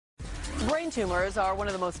Brain tumors are one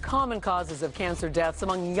of the most common causes of cancer deaths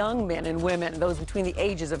among young men and women, those between the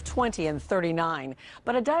ages of 20 and 39.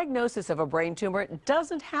 But a diagnosis of a brain tumor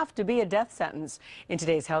doesn't have to be a death sentence. In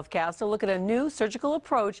today's HealthCast, a look at a new surgical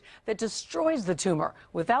approach that destroys the tumor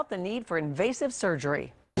without the need for invasive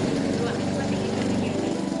surgery.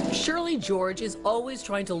 Shirley George is always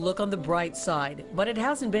trying to look on the bright side, but it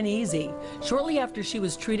hasn't been easy. Shortly after she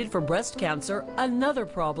was treated for breast cancer, another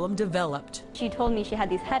problem developed. She told me she had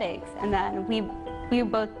these headaches, and then we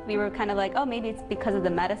were kind of like, oh, maybe it's because of the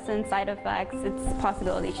medicine side effects. It's a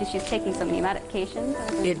possibility. She's taking so many medications.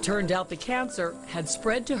 It turned out the cancer had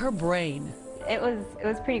spread to her brain. It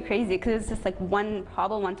was pretty crazy because it was just like one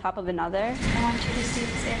problem on top of another. I want you to see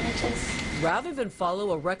these images. Rather than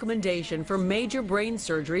follow a recommendation for major brain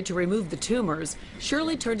surgery to remove the tumors,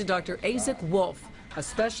 Shirley turned to Dr. Aizik Wolf, a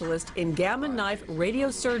specialist in gamma knife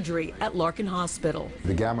radiosurgery at Larkin Hospital.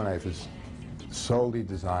 The gamma knife is solely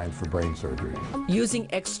designed for brain surgery. Using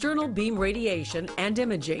external beam radiation and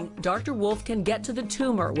imaging, Dr. Wolf can get to the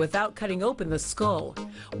tumor without cutting open the skull.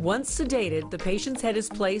 Once sedated, the patient's head is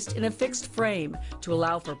placed in a fixed frame to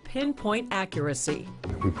allow for pinpoint accuracy.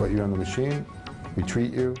 We put you on the machine, we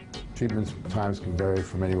treat you. Treatment times can vary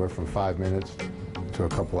from anywhere from 5 minutes to a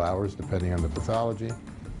couple hours, depending on the pathology.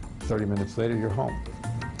 30 minutes later, you're home.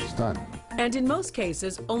 It's done. And in most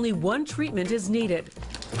cases, only one treatment is needed.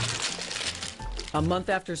 A month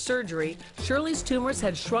after surgery, Shirley's tumors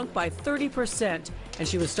had shrunk by 30%, and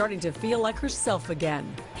she was starting to feel like herself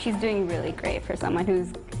again. She's doing really great for someone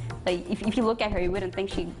who's, like, if you look at her, you wouldn't think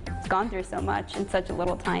she'd gone through so much in such a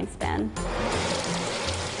little time span.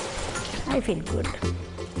 I feel good.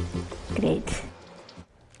 Great.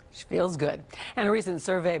 She feels good. And a recent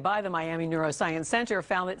survey by the Miami Neuroscience Center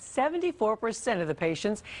found that 74% of the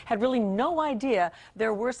patients had really no idea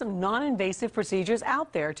there were some non-invasive procedures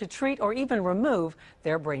out there to treat or even remove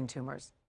their brain tumors.